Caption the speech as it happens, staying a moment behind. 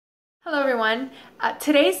Hello everyone.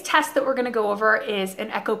 Today's test that we're going to go over is an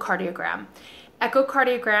echocardiogram.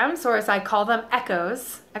 Echocardiograms, or as I call them,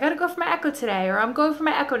 echoes. I got to go for my echo today, or I'm going for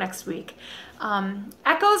my echo next week.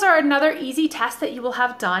 Echoes are another easy test that you will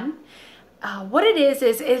have done. What it is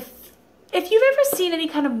if you've ever seen any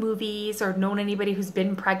kind of movies or known anybody who's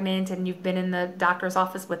been pregnant and you've been in the doctor's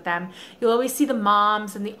office with them, you'll always see the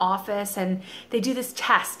moms in the office and they do this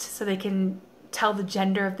test so they can tell the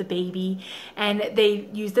gender of the baby, and they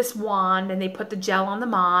use this wand and they put the gel on the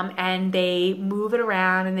mom and they move it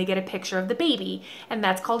around and they get a picture of the baby, and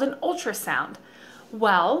that's called an ultrasound.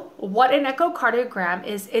 Well, what an echocardiogram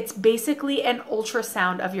is, it's basically an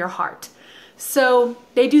ultrasound of your heart. So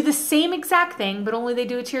they do the same exact thing, but only they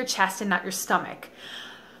do it to your chest and not your stomach.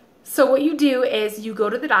 So what you do is you go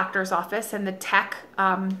to the doctor's office, and the tech,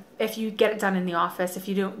 if you get it done in the office, if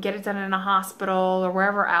you don't get it done in a hospital or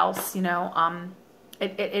wherever else, you know,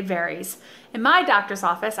 it varies. In my doctor's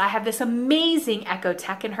office, I have this amazing echo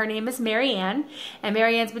tech, and her name is Marianne. And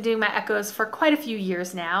Marianne's been doing my echoes for quite a few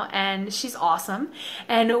years now, and she's awesome.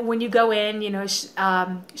 And when you go in, you know,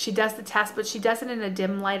 she does the test, but she does it in a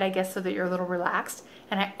dim light, I guess, so that you're a little relaxed.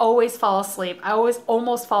 And I always fall asleep. I always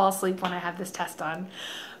almost fall asleep when I have this test done.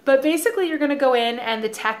 But basically, you're going to go in, and the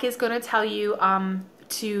tech is going to tell you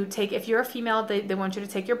to take, if you're a female, they want you to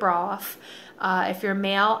take your bra off. If you're a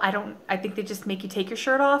male, I think they just make you take your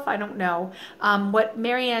shirt off. I don't know. What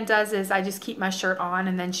Marianne does is I just keep my shirt on,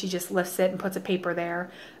 and then she just lifts it and puts a paper there,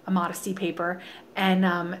 a modesty paper, and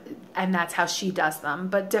that's how she does them.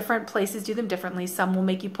 But different places do them differently. Some will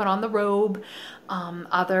make you put on the robe.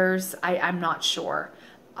 Others, I'm not sure.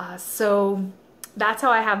 So that's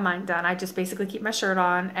how I have mine done. I just basically keep my shirt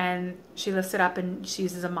on, and she lifts it up and she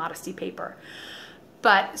uses a modesty paper.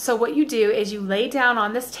 But so what you do is you lay down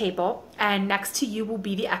on this table, and next to you will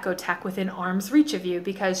be the echo tech within arm's reach of you,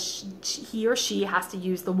 because he or she has to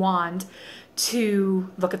use the wand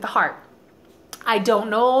to look at the heart. I don't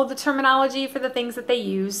know the terminology for the things that they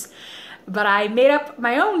use, but I made up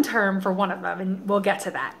my own term for one of them, and we'll get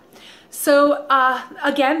to that. So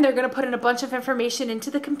again, they're going to put in a bunch of information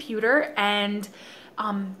into the computer, and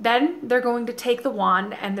then they're going to take the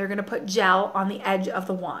wand and they're going to put gel on the edge of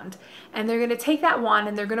the wand. And they're going to take that wand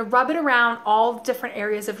and they're going to rub it around all different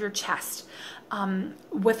areas of your chest.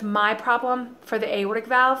 With my problem for the aortic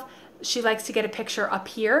valve, she likes to get a picture up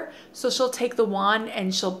here. So she'll take the wand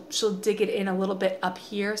and she'll dig it in a little bit up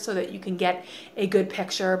here so that you can get a good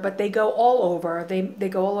picture. But they go all over. They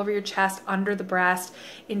go all over your chest, under the breast,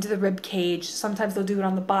 into the rib cage. Sometimes they'll do it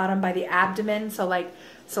on the bottom by the abdomen. So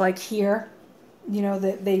like here, you know,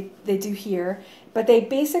 they do here. But they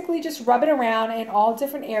basically just rub it around in all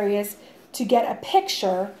different areas to get a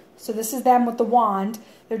picture. So this is them with the wand.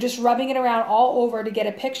 They're just rubbing it around all over to get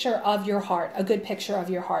a picture of your heart, a good picture of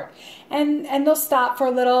your heart. And they'll stop for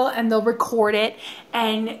a little and they'll record it,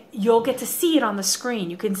 and you'll get to see it on the screen.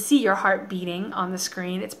 You can see your heart beating on the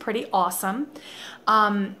screen. It's pretty awesome.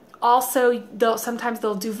 Also, sometimes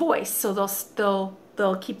they'll do voice. So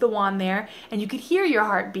they'll keep the wand there, and you could hear your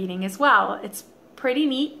heart beating as well. It's pretty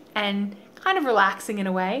neat and kind of relaxing in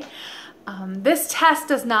a way. This test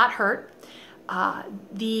does not hurt.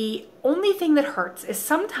 The only thing that hurts is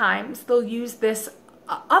sometimes they'll use this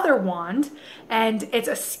other wand, and it's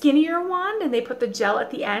a skinnier wand, and they put the gel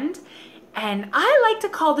at the end. And I like to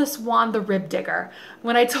call this wand the rib digger.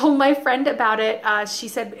 When I told my friend about it, she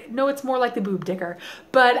said, no, it's more like the boob digger.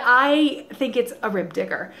 But I think it's a rib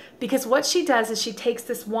digger, because what she does is she takes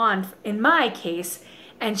this wand, in my case,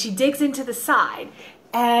 and she digs into the side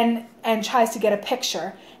and tries to get a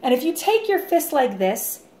picture. And if you take your fist like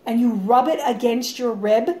this and you rub it against your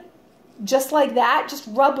rib, just like that, just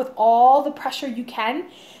rub with all the pressure you can,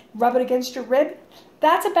 rub it against your rib,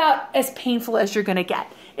 that's about as painful as you're gonna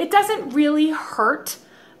get. It doesn't really hurt,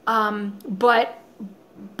 but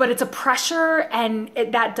it's a pressure, and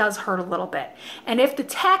that does hurt a little bit. And if the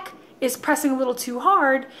tech is pressing a little too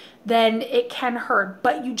hard, then it can hurt,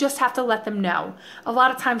 but you just have to let them know. A lot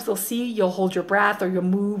of times they'll see you'll hold your breath, or you'll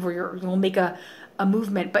move, or you'll make a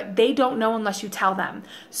movement, but they don't know unless you tell them.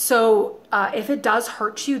 So if it does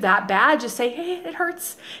hurt you that bad, just say, hey, it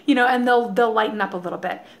hurts, you know, and they'll lighten up a little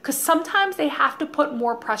bit, because sometimes they have to put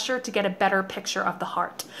more pressure to get a better picture of the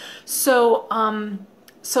heart.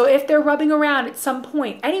 So if they're rubbing around at some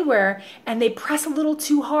point anywhere and they press a little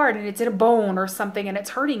too hard and it's in a bone or something and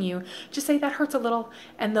it's hurting you, just say that hurts a little,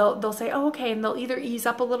 and they'll say, oh, okay, and they'll either ease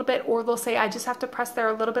up a little bit, or they'll say, I just have to press there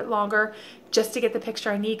a little bit longer just to get the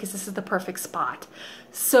picture I need, because this is the perfect spot.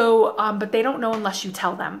 So, but they don't know unless you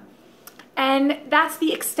tell them. And that's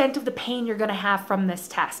the extent of the pain you're gonna have from this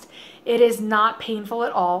test. It is not painful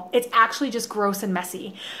at all. It's actually just gross and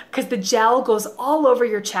messy because the gel goes all over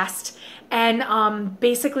your chest, and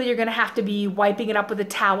basically you're gonna have to be wiping it up with a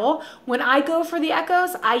towel. When I go for the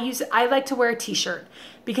echoes, I like to wear a t-shirt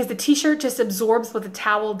because the t-shirt just absorbs what the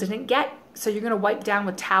towel didn't get. So you're gonna wipe down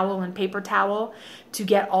with towel and paper towel to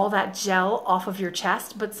get all that gel off of your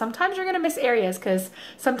chest. But sometimes you're gonna miss areas because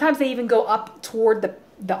sometimes they even go up toward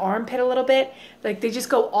the armpit a little bit. Like they just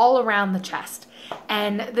go all around the chest.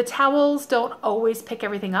 And the towels don't always pick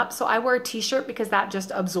everything up. So I wear a t-shirt because that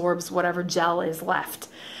just absorbs whatever gel is left.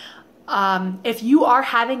 If you are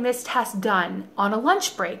having this test done on a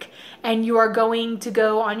lunch break and you are going to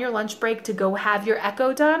go on your lunch break to go have your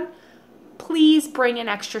echo done, please bring an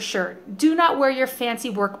extra shirt. Do not wear your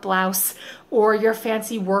fancy work blouse or your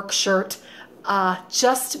fancy work shirt.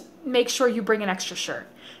 Just make sure you bring an extra shirt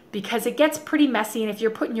because it gets pretty messy. And if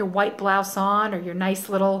you're putting your white blouse on or your nice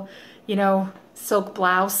little, silk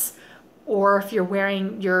blouse, or if you're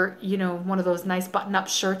wearing your, one of those nice button-up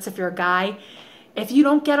shirts, if you're a guy, if you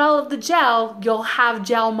don't get all of the gel, you'll have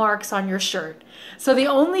gel marks on your shirt. So the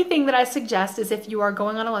only thing that I suggest is if you are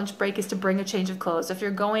going on a lunch break is to bring a change of clothes. If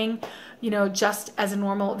you're going, just as a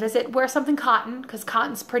normal visit, wear something cotton because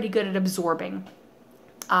cotton's pretty good at absorbing.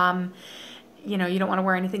 You don't want to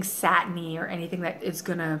wear anything satiny or anything that is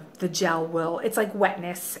the gel will, it's like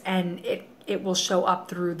wetness and it will show up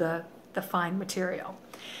through the fine material.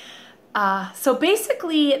 So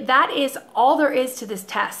basically that is all there is to this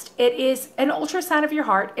test. It is an ultrasound of your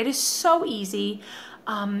heart. It is so easy.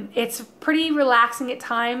 It's pretty relaxing at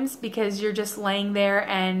times because you're just laying there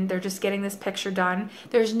and they're just getting this picture done.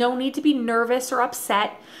 There's no need to be nervous or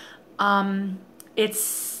upset.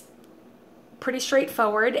 It's pretty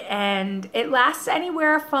straightforward and it lasts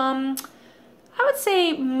anywhere from, I would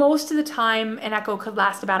say most of the time an echo could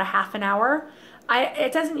last about a half an hour.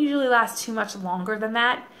 It doesn't usually last too much longer than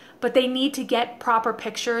that, but they need to get proper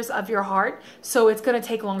pictures of your heart, so it's going to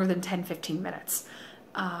take longer than 10-15 minutes.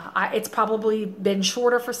 It's probably been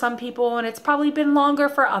shorter for some people and it's probably been longer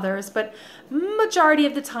for others, but majority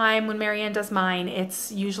of the time when Marianne does mine,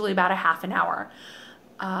 it's usually about a half an hour.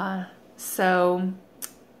 So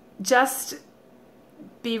just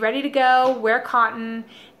be ready to go, wear cotton,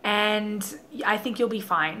 and I think you'll be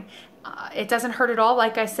fine. It doesn't hurt at all.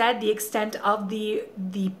 Like I said, the extent of the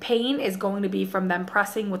pain is going to be from them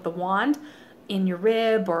pressing with the wand in your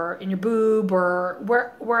rib or in your boob or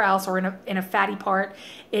where else, or in a fatty part.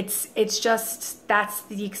 It's just, that's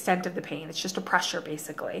the extent of the pain. It's just a pressure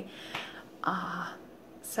basically.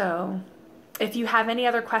 So if you have any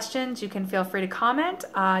other questions, you can feel free to comment.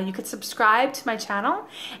 You could subscribe to my channel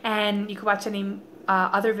and you can watch any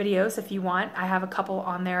other videos if you want. I have a couple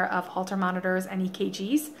on there of Holter monitors and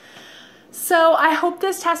EKGs. So I hope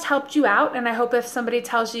this test helped you out, and I hope if somebody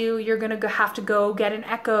tells you you're going to have to go get an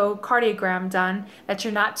echocardiogram done, that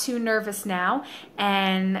you're not too nervous now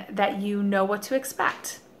and that you know what to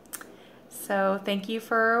expect. So thank you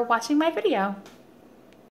for watching my video.